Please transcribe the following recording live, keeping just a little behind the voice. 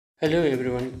Hello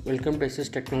everyone, welcome to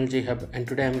SSTechnologyHub, and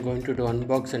today I am going to do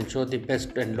unbox and show the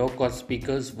best and low cost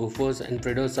speakers, woofers and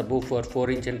Fredo Subwoofer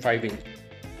 4-inch and 5-inch,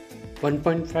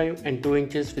 1.5 and 2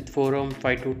 inches with 4 ohm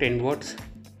 5 to 10 watts.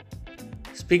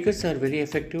 Speakers are very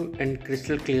effective and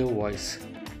crystal clear voice.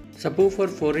 Subwoofer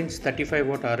 4-inch 35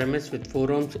 watt RMS with 4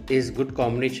 ohms is good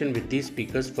combination with these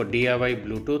speakers for DIY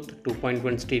Bluetooth,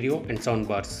 2.1 stereo and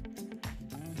soundbars.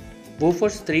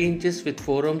 Woofers 3 inches with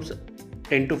 4 ohms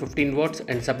 10 to 15 watts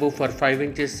and subwoofer 5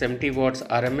 inches 70 watts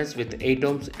RMS with 8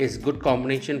 ohms is good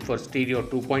combination for stereo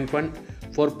 2.1,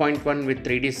 4.1 with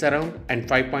 3D surround and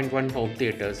 5.1 home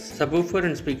theaters. Subwoofer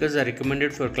and speakers are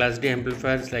recommended for Class D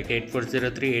amplifiers like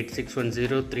 8403,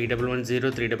 8610,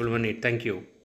 3110, 3118. Thank you.